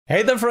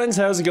Hey there friends,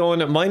 how's it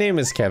going? My name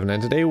is Kevin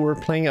and today we're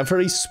playing a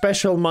very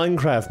special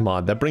Minecraft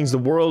mod that brings the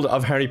world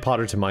of Harry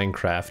Potter to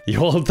Minecraft.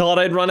 You all thought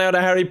I'd run out of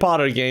Harry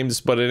Potter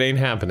games, but it ain't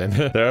happening.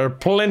 There are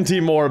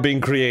plenty more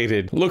being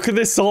created. Look at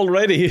this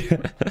already.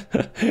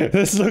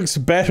 This looks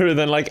better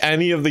than like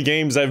any of the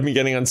games I've been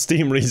getting on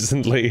Steam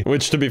recently,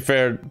 which to be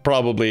fair,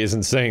 probably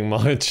isn't saying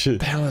much. What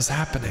the hell is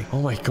happening?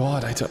 Oh my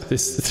god,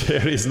 this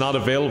area is not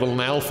available in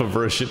alpha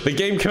version. The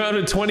game came out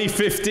in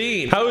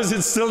 2015. How is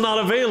it still not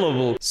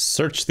available?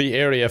 Search the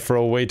area for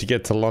a way to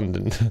get to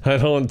London. I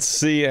don't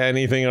see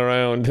anything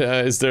around.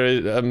 Is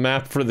there a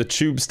map for the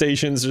tube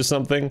stations or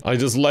something? I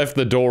just left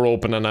the door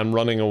open and I'm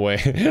running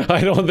away.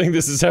 I don't think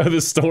this is how the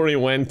story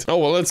went. Oh,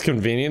 well, that's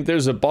convenient.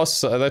 There's a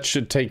bus that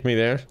should take me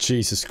there.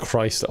 Jesus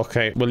Christ.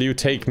 Okay, will you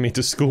take me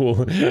to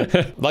school?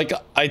 Like,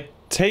 I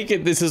take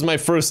it this is my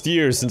first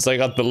year since I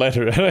got the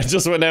letter and I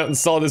just went out and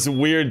saw this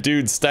weird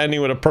dude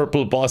standing with a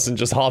purple bus and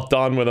just hopped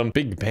on with him.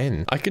 Big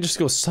Ben. I could just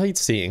go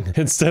sightseeing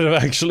instead of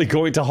actually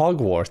going to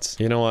Hogwarts.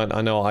 You know what?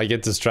 I know I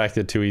get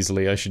distracted too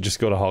easily. I should just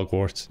go to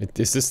Hogwarts.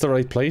 Is this the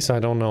right place? I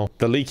don't know.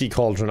 The leaky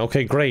cauldron.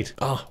 Okay, great.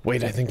 Ah,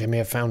 wait, I think I may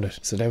have found it.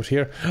 Is it out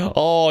here?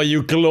 Oh,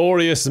 you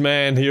glorious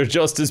man. You're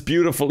just as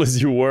beautiful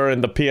as you were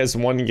in the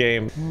PS1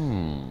 game.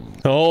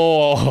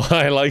 Oh,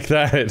 I like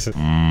that.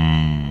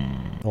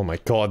 Oh my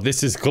god,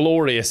 this is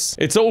glorious.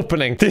 It's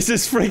opening. This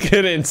is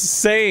freaking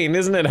insane,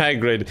 isn't it,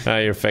 Hagrid? Ah,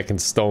 you're fucking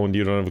stoned.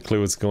 You don't have a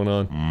clue what's going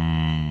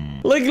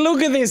on. Like,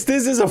 look at this.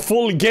 This is a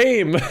full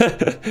game.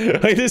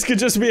 Like, this could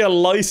just be a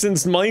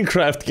licensed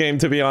Minecraft game,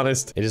 to be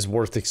honest. It is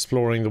worth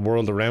exploring the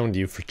world around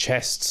you for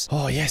chests.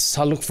 Oh, yes,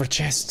 I'll look for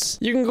chests.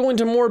 You can go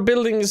into more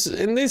buildings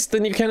in this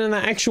than you can in the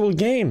actual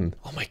game.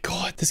 Oh my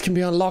god, this can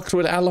be unlocked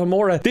with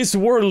Alamora. This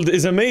world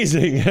is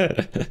amazing.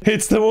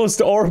 It's the most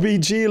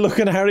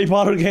RPG-looking Harry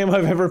Potter game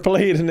I've ever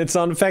played. And it's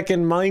on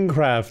feckin'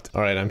 Minecraft.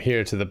 Alright, I'm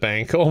here to the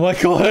bank. Oh my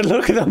god,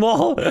 look at them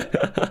all.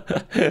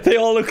 They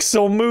all look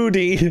so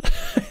moody.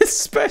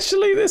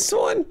 Especially this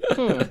one.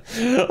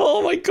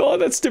 Oh my god,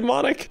 that's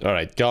demonic.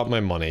 Alright, got my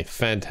money.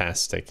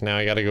 Fantastic. Now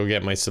I gotta go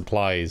get my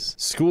supplies.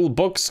 School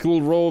books,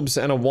 school robes,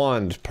 and a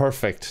wand.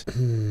 Perfect.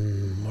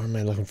 What am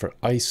I looking for?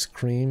 Ice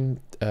cream?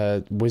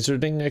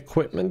 Wizarding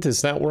equipment?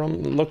 Is that where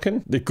I'm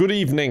looking? Good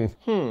evening.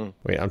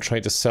 Wait, I'm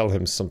trying to sell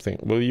him something.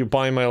 Will you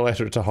buy my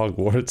letter to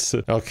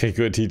Hogwarts? Okay,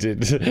 good, he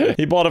did.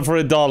 He bought it for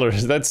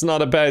 $1. That's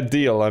not a bad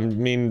deal. I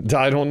mean,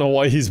 I don't know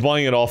why he's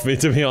buying it off me,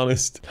 to be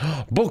honest.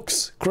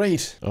 Books!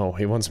 Great! Oh,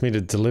 he wants me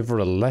to deliver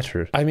a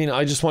letter. I mean,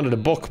 I just wanted a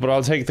book, but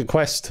I'll take the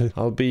quest.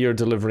 I'll be your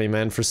delivery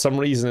man. For some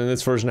reason, in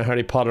this version of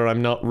Harry Potter,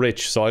 I'm not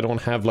rich, so I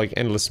don't have, like,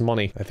 endless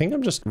money. I think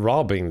I'm just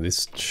robbing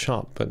this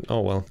shop, but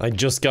oh well. I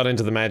just got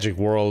into the magic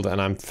world, and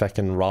I'm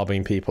feckin'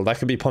 robbing people. That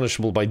could be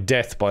punishable by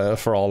death,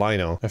 for all I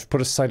know. I've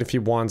put aside a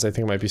few wands I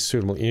think might be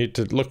suitable. You need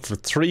to look for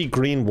 3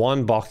 green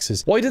wand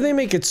boxes. Why do they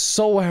make it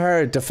so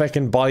hard to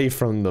feckin' buy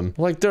from them?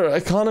 Like, their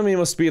economy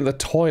must be in the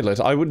toilet.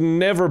 I would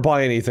never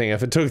buy anything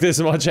if it took this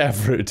much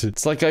effort.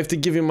 It's like I have to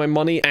give you my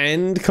money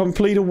and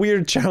complete a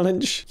weird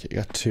challenge. Okay,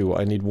 you got 2.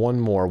 I need 1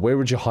 more. Where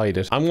would you hide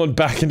it? I'm going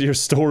back into your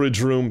storage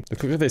room.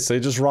 Look at this.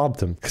 They just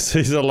robbed him. Because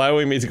he's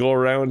allowing me to go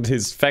around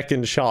his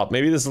feckin' shop.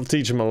 Maybe this will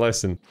teach him a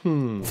lesson.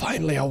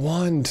 Finally, a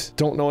wand.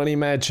 Don't know any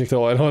magic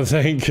though, I don't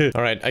think.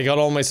 Alright, I got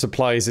all my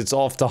supplies. It's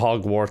off to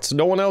Hogwarts.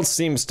 No one else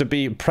seems to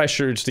be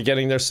pressured to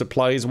getting their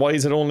supplies. Why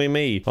is it only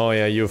me? Oh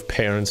yeah, you have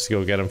parents to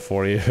go get them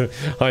for you.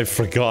 I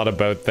forgot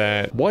about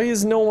that. Why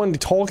is no one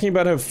talking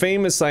about how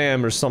famous I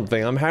am or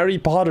something? I'm Harry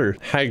Potter.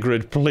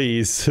 Hagrid,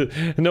 please.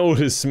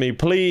 Notice me,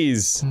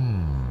 please.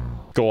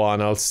 Go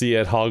on, I'll see you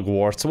at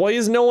Hogwarts. Why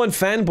is no one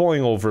fanboying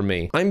over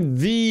me? I'm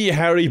the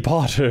Harry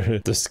Potter.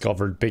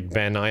 Discovered Big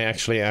Ben. I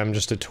actually am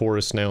just a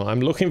tourist now. I'm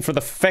looking for the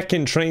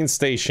feckin' train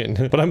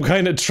station, but I'm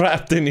kind of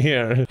trapped in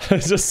here.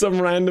 Just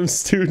some random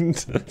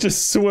student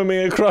just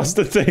swimming across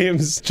the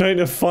Thames, trying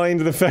to find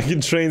the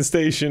feckin' train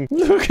station.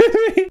 Look at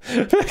me.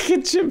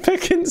 Feckin' Jim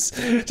Pickens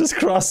just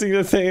crossing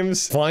the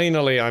Thames.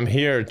 Finally, I'm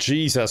here.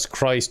 Jesus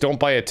Christ, don't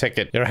buy a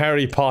ticket. You're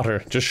Harry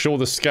Potter. Just show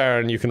the scar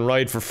and you can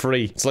ride for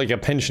free. It's like a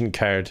pension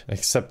card.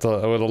 Except with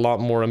a lot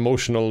more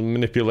emotional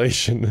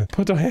manipulation.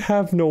 But I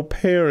have no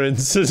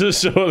parents.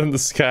 Just show them the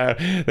scar.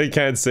 They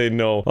can't say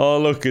no. Oh,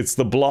 look, it's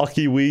the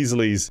blocky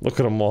Weasleys.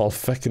 Look at them all.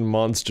 Feckin'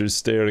 monsters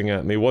staring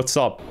at me. What's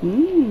up?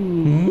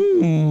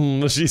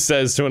 She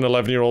says to an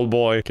 11-year-old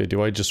boy. Okay,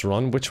 do I just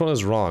run? Which one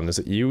is Ron? Is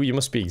it you? You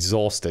must be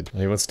exhausted.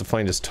 He wants to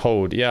find his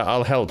toad. Yeah,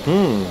 I'll help.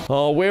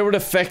 Oh, where would a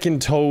feckin'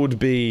 toad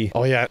be?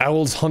 Oh, yeah,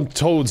 owls hunt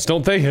toads,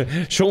 don't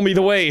they? Show me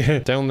the way.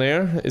 Down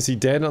there? Is he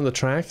dead on the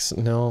tracks?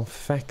 No,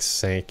 feck's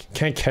sake.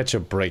 Can't catch a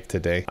break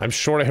today. I'm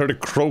sure I heard a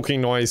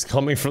croaking noise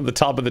coming from the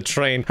top of the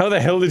train. How the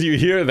hell did you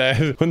hear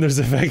that when there's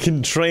a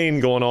fucking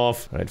train going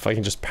off? Alright, if I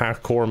can just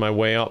parkour my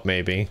way up,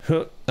 maybe.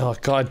 Oh,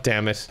 god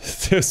damn it.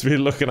 Just be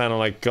looking at him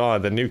like,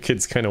 god, the new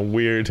kid's kind of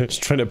weird.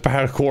 Just trying to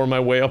parkour my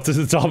way up to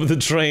the top of the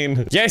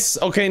train.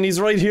 Yes, okay, and he's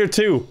right here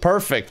too.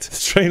 Perfect. The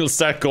train will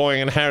start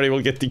going and Harry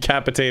will get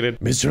decapitated.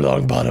 Mr.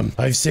 Longbottom,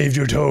 I've saved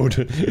your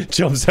toad.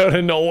 Jumps out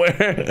of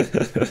nowhere.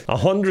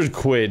 100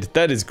 quid.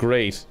 That is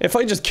great. If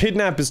I just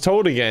kidnap his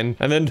toad again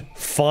and then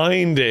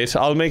find it,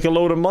 I'll make a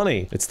load of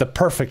money. It's the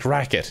perfect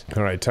racket.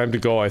 Alright, time to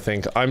go, I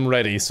think. I'm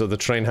ready, so the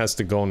train has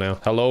to go now.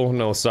 Hello?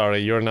 No, sorry,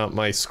 you're not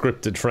my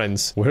scripted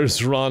friends.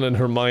 Where's Ron and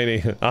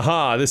Hermione?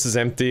 Aha, this is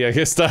empty. I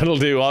guess that'll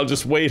do. I'll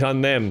just wait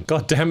on them.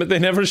 God damn it, they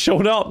never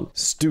showed up.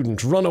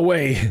 Student, run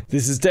away.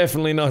 This is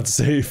definitely not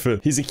safe.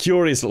 He's a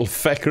curious little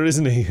fecker,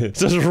 isn't he?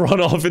 Just run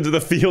off into the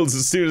fields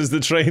as soon as the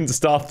train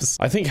stops.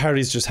 I think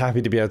Harry's just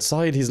happy to be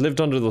outside. He's lived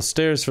under those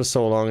stairs for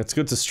so long. It's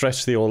good to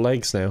stretch the old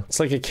legs now. It's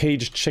like a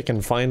caged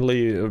chicken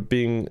finally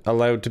being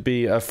allowed to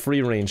be a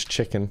free-range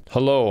chicken.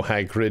 Hello,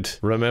 Hagrid.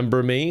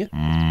 Remember me?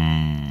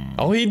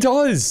 Oh, he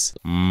does!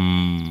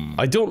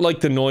 I don't like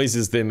the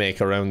noises they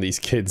make around these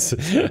kids.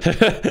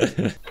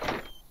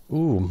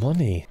 Ooh,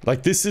 money.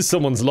 Like, this is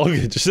someone's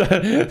luggage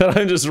that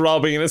I'm just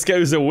robbing, and this guy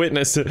was a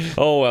witness.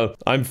 Oh, well,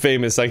 I'm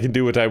famous. I can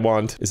do what I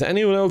want. Is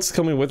anyone else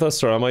coming with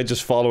us, or am I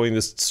just following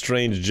this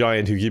strange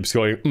giant who keeps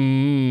going,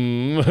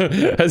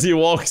 as he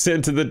walks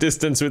into the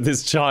distance with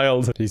his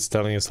child? He's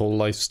telling his whole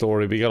life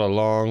story. We got a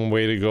long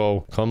way to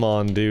go. Come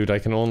on, dude. I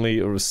can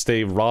only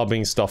stay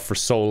robbing stuff for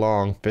so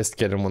long. Best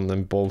get him one of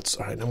them bolts.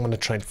 All right, I'm gonna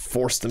try and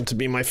force them to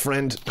be my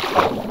friend.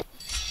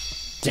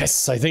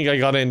 Yes, I think I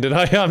got in, did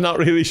I? I'm not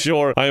really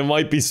sure. I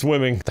might be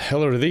swimming. The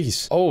hell are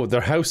these? Oh,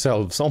 they're house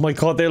elves. Oh my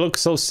god, they look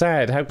so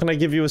sad. How can I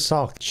give you a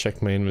sock?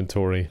 Check my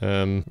inventory.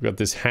 We've got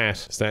this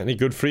hat. Is that any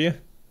good for you?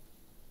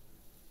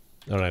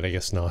 Alright, I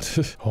guess not.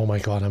 Oh my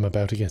god, I'm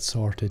about to get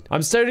sorted.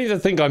 I'm starting to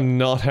think I'm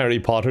not Harry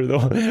Potter,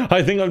 though.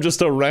 I think I'm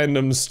just a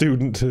random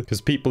student.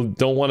 Because people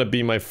don't want to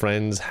be my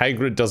friends.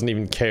 Hagrid doesn't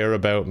even care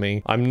about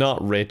me. I'm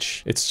not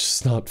rich. It's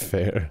just not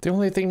fair. The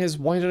only thing is,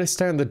 why did I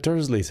stay in the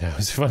Dursleys'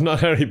 house if I'm not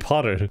Harry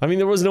Potter? I mean,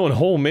 there was no one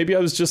home. Maybe I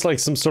was just like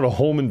some sort of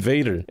home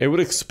invader. It would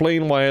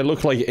explain why I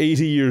look like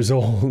 80 years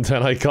old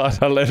and I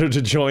got a letter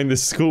to join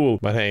this school.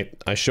 But hey,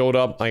 I showed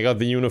up. I got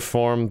the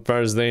uniform. As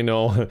far as they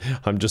know,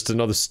 I'm just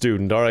another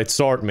student. Alright,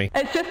 sort me.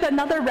 It's just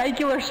another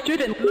regular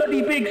student.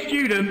 Bloody big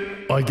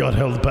student. I got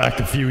held back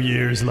a few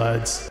years,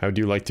 lads. How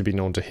do you like to be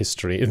known to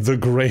history? The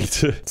Great.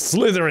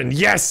 Slytherin,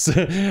 yes!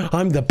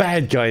 I'm the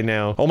bad guy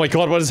now. Oh my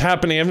god, what is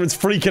happening? Everyone's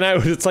freaking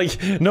out. It's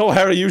like, no,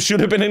 Harry, you should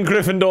have been in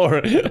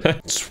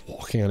Gryffindor. Just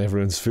walking on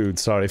everyone's food.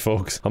 Sorry,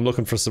 folks. I'm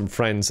looking for some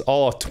friends.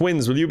 Oh,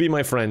 twins, will you be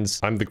my friends?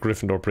 I'm the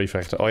Gryffindor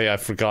prefect. Oh yeah, I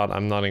forgot.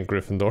 I'm not in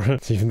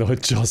Gryffindor. Even though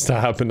it just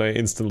happened, I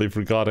instantly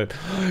forgot it.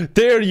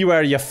 There you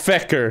are, you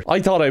fecker. I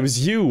thought I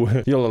was you.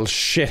 You little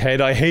shithead.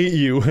 I hate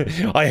you.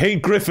 I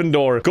hate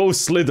Gryffindor. Go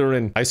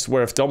Slytherin. I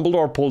swear, if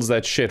Dumbledore pulls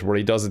that shit where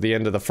he does at the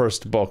end of the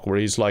first book, where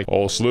he's like,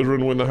 oh,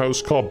 Slytherin win the House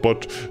Cup,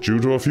 but due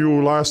to a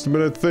few last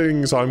minute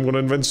things, I'm gonna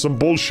invent some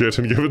bullshit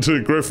and give it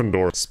to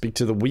Gryffindor. Speak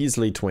to the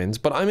Weasley twins,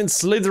 but I'm in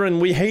Slytherin.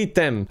 We hate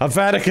them.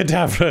 Avada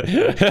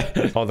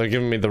Kedavra. Oh, they're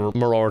giving me the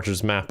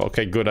Marauders map.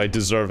 Okay, good. I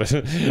deserve it.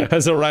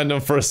 As a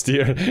random first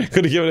year.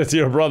 Could have given it to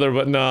your brother,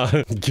 but nah.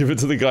 Give it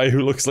to the guy who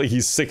looks like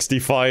he's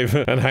 65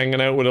 and hanging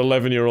out with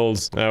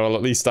 11-year-olds. Well,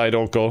 at least I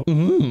don't go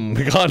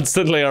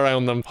constantly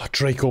around them. Oh,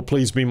 Draco,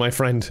 please be my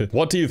friend.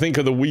 What do you think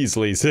of the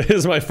Weasleys?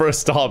 Is my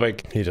first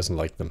topic. He doesn't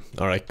like them.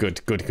 Alright,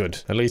 good, good,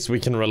 good. At least we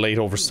can relate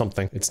over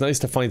something. It's nice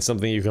to find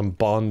something you can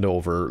bond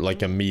over,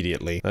 like,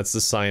 immediately. That's the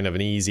sign of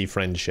an easy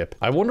friendship.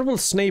 I wonder will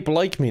Snape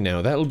like me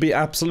now? That'll be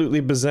absolutely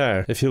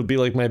bizarre if he'll be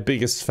like my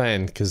biggest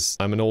fan, because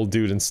I'm an old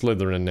dude in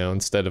Slytherin now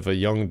instead of a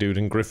young dude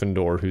in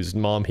Gryffindor whose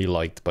mom he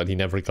liked, but he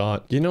never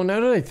got. You know, now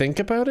that I think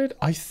about it,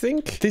 I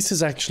think this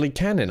is actually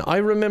canon. I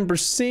remember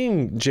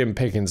seeing Jim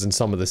Pickens in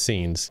some of the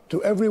scenes.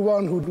 To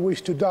everyone who'd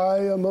wish to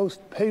die a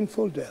most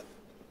painful death.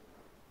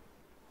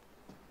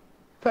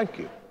 Thank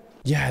you.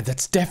 Yeah,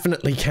 that's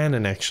definitely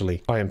canon,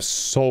 actually. I am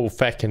so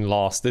feckin'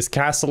 lost. This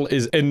castle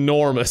is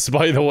enormous,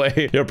 by the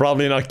way. You're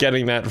probably not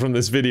getting that from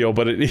this video,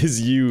 but it is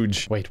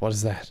huge. Wait, what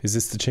is that? Is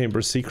this the Chamber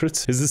of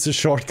Secrets? Is this a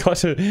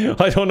shortcut?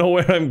 I don't know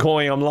where I'm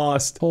going. I'm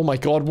lost. Oh my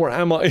god, where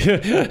am I?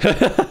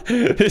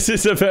 This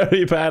is a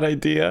very bad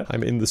idea.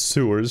 I'm in the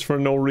sewers for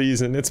no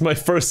reason. It's my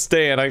first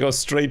day and I go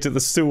straight to the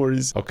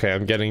sewers. Okay,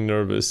 I'm getting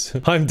nervous.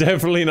 I'm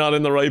definitely not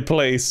in the right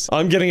place.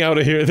 I'm getting out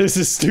of here. This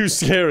is too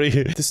scary.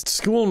 This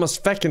school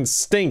must feckin'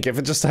 stink if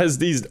it just has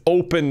these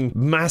open,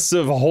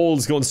 massive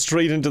holes going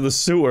straight into the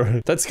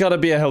sewer. That's gotta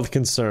be a health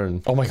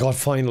concern. Oh my god,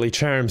 finally,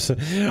 charms.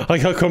 I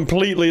got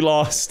completely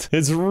lost.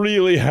 It's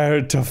really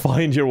hard to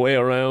find your way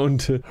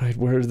around. Right,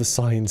 where are the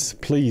signs?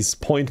 Please,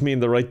 point me in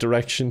the right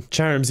direction.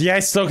 Charms,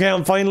 yes, okay,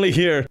 I'm finally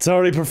here.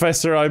 Sorry,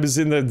 Professor, I was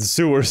in the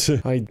sewers.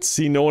 I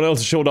see no one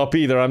else showed up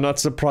either. I'm not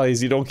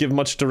surprised. You don't give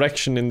much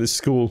direction in this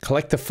school.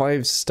 Collect the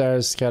 5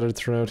 stars scattered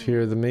throughout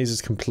here. The maze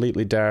is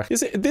completely dark.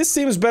 This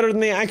seems better than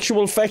the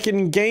actual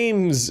feckin'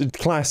 games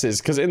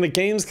classes, because in the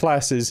games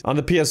classes on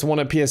the PS1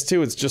 and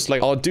PS2, it's just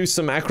like, oh, do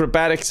some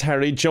acrobatics,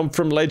 Harry, jump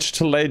from ledge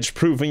to ledge,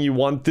 proving you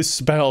want this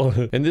spell.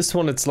 In this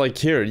one, it's like,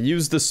 here,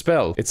 use the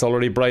spell. It's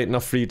already bright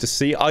enough for you to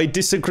see. I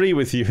disagree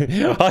with you.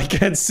 I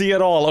can't see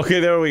at all. Okay,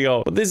 there we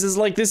go. But this is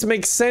like, this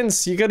makes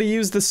sense. You gotta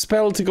use the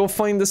spell to go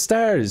find the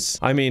stars.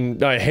 I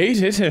mean, I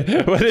hate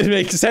it, but it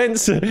makes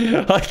sense.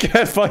 I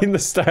can't find the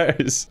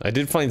stars. I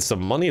did find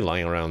some money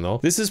lying around though.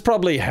 This is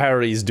probably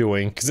Harry's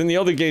doing, because in the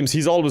other games,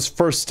 he's always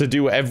first to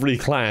do every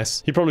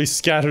class. He probably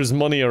scatters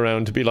money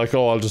around to be like,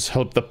 oh, I'll just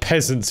help the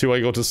peasants who I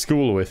go to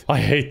school with. I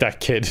hate that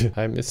kid.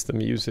 I miss the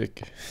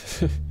music.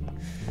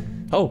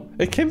 Oh,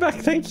 it came back,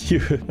 thank you.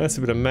 That's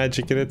a bit of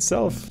magic in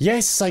itself.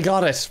 Yes, I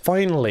got it,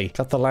 finally.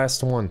 Got the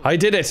last one. I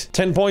did it.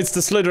 10 points to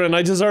Slytherin,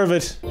 I deserve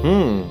it.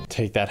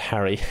 Take that,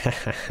 Harry.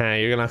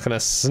 You're not gonna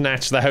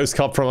snatch the house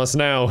cup from us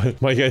now.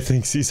 My guy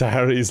thinks he's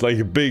Harry's,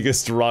 like,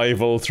 biggest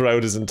rival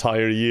throughout his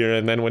entire year,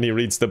 and then when he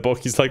reads the book,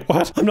 he's like,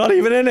 what? I'm not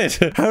even in it.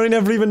 Harry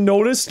never even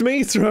noticed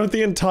me throughout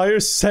the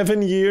entire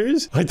 7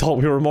 years? I thought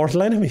we were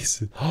mortal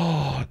enemies.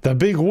 Oh, the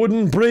big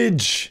wooden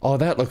bridge. Oh,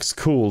 that looks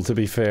cool, to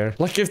be fair.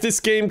 Like, if this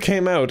game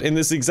came out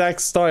in this exact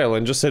style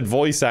and just said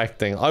voice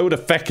acting, I would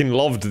have feckin'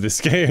 loved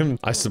this game.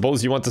 I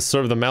suppose you want to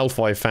serve the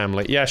Malfoy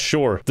family. Yeah,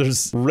 sure.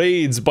 There's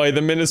raids by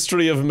the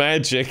Ministry of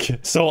Magic,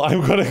 so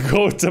I'm gonna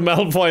go to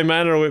Malfoy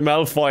Manor with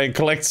Malfoy and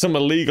collect some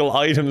illegal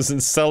items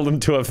and sell them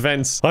to a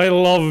fence. I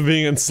love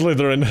being in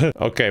Slytherin.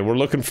 Okay, we're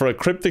looking for a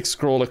cryptic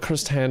scroll, a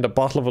cursed hand, a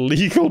bottle of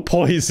illegal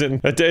poison,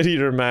 a Death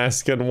Eater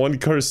mask, and one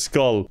cursed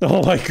skull.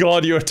 Oh my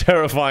god, you're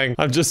terrifying.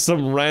 I'm just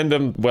some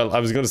random, well, I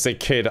was gonna say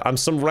kid. I'm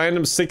some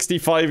random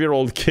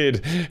 65-year-old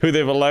kid who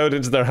they've allowed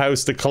into their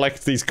house to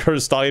collect these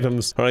cursed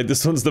items. Alright,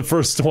 this one's the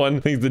first one. I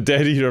think the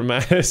Death Eater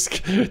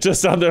mask.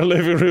 Just on their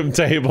living room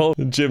table.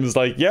 And Jim's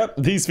like, yep,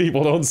 these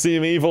people don't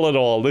seem evil at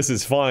all. This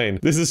is fine.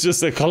 This is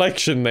just a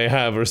collection they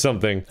have or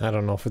something. I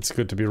don't know if it's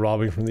good to be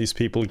robbing from these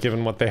people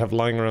given what they have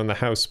lying around the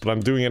house, but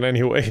I'm doing it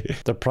anyway.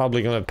 They're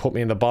probably gonna put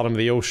me in the bottom of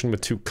the ocean with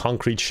 2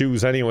 concrete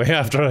shoes anyway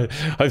after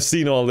I've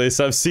seen all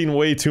this. I've seen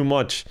way too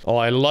much. Oh,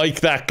 I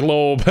like that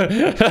globe.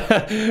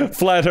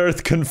 Flat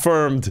Earth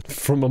confirmed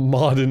from a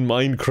mod in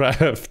Minecraft.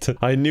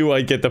 I knew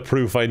I'd get the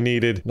proof I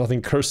needed.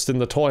 Nothing cursed in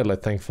the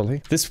toilet,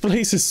 thankfully. This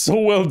place is so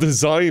well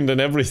designed and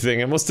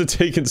everything. It must have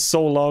taken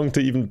so long to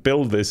even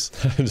build this.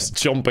 I'm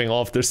just jumping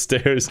off their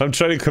stairs. I'm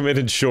trying to commit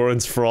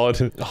insurance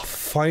fraud. Oh,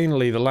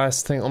 finally, the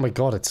last thing. Oh my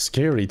god, it's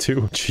scary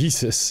too.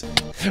 Jesus.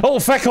 Oh,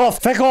 feck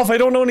off! Feck off! I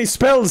don't know any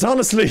spells,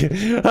 honestly.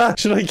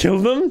 Should I kill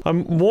them?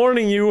 I'm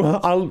warning you,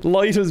 I'll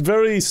light a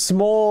very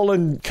small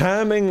and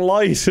calming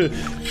light.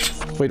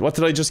 Wait, what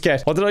did I just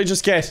get? What did I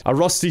just get? A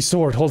rusty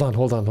sword. Hold on,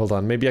 hold on, hold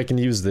on. Maybe I can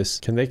use this.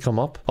 Can they come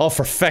up? Oh,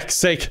 for feck's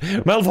sake.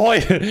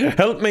 Malfoy,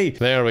 help me.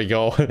 There we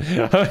go.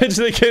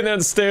 Eventually they came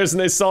downstairs and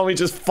they saw me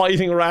just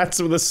fighting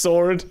rats with a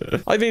sword.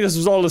 I think this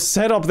was all a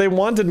setup. They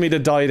wanted me to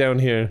die down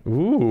here.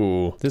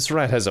 Ooh, this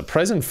rat has a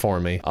present for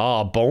me.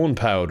 Ah, bone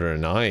powder.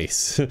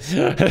 Nice.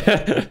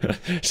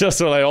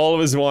 Just what I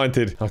always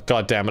wanted. Oh,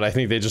 god damn it. I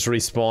think they just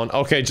respawn.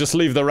 Okay, just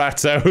leave the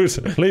rats out.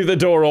 Leave the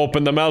door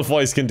open. The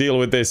Malfoys can deal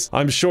with this.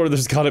 I'm sure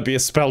there's gotta be a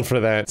spell for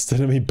that instead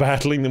of me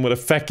battling them with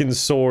a feckin'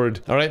 sword.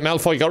 Alright,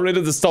 Malfoy, got rid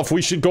of the stuff.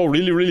 We should go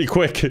really, really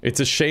quick. It's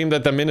a shame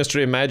that the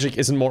Ministry of Magic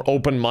isn't more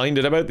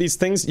open-minded about these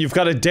things. You've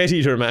got a Death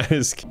Eater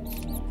mask.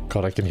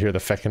 God, I can hear the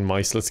feckin'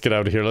 mice. Let's get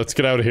out of here. Let's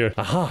get out of here.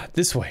 Aha,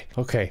 this way.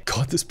 Okay.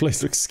 God, this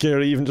place looks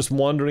scary even just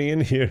wandering in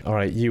here.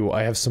 Alright, you.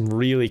 I have some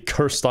really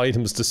cursed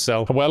items to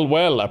sell. Well,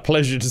 well, a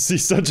pleasure to see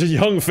such a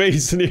young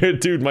face in here.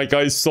 Dude, my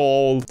guy's so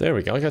old. There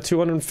we go. I got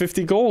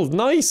 250 gold.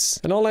 Nice.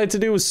 And all I had to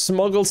do was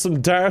smuggle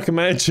some dark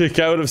magic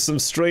out of some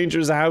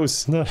stranger's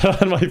house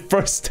on my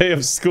first day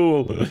of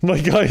school. My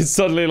guy is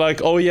suddenly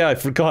like, oh yeah, I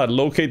forgot.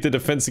 Locate the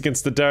Defense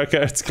Against the Dark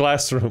Arts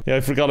classroom. Yeah,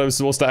 I forgot I was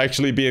supposed to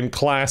actually be in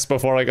class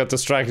before I got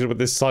distracted with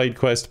this side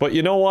quest. But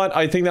you know what?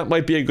 I think that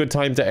might be a good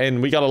time to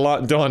end. We got a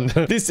lot done.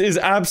 This is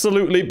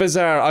absolutely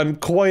bizarre. I'm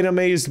quite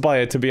amazed by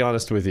it, to be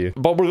honest with you.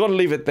 But we're gonna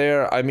leave it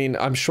there. I mean,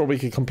 I'm sure we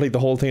could complete the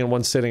whole thing in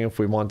one sitting if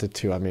we wanted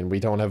to. I mean, we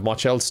don't have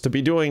much else to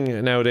be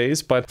doing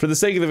nowadays, but for the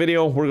sake of the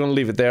video, we're gonna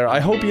leave it there. I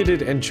hope you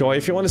did enjoy.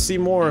 If you want to see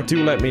more,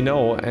 do let me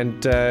know.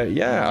 And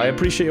yeah, I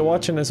appreciate you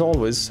watching as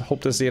always. Hope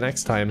to see you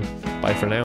next time. Bye for now.